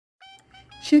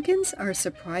Chickens are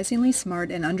surprisingly smart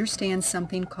and understand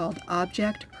something called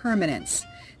object permanence.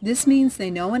 This means they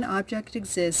know an object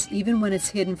exists even when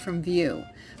it's hidden from view.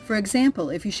 For example,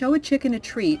 if you show a chicken a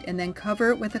treat and then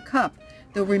cover it with a cup,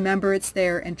 they'll remember it's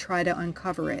there and try to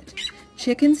uncover it.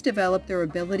 Chickens develop their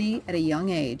ability at a young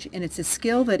age, and it's a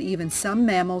skill that even some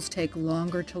mammals take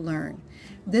longer to learn.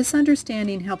 This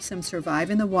understanding helps them survive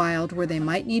in the wild, where they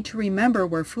might need to remember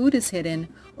where food is hidden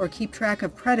or keep track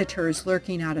of predators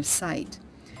lurking out of sight.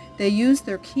 They use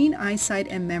their keen eyesight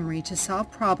and memory to solve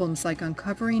problems like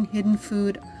uncovering hidden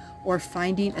food or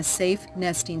finding a safe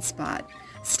nesting spot.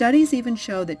 Studies even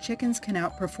show that chickens can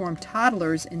outperform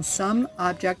toddlers in some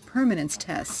object permanence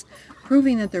tests,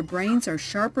 proving that their brains are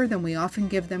sharper than we often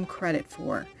give them credit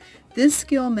for. This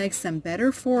skill makes them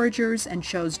better foragers and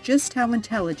shows just how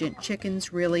intelligent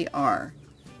chickens really are.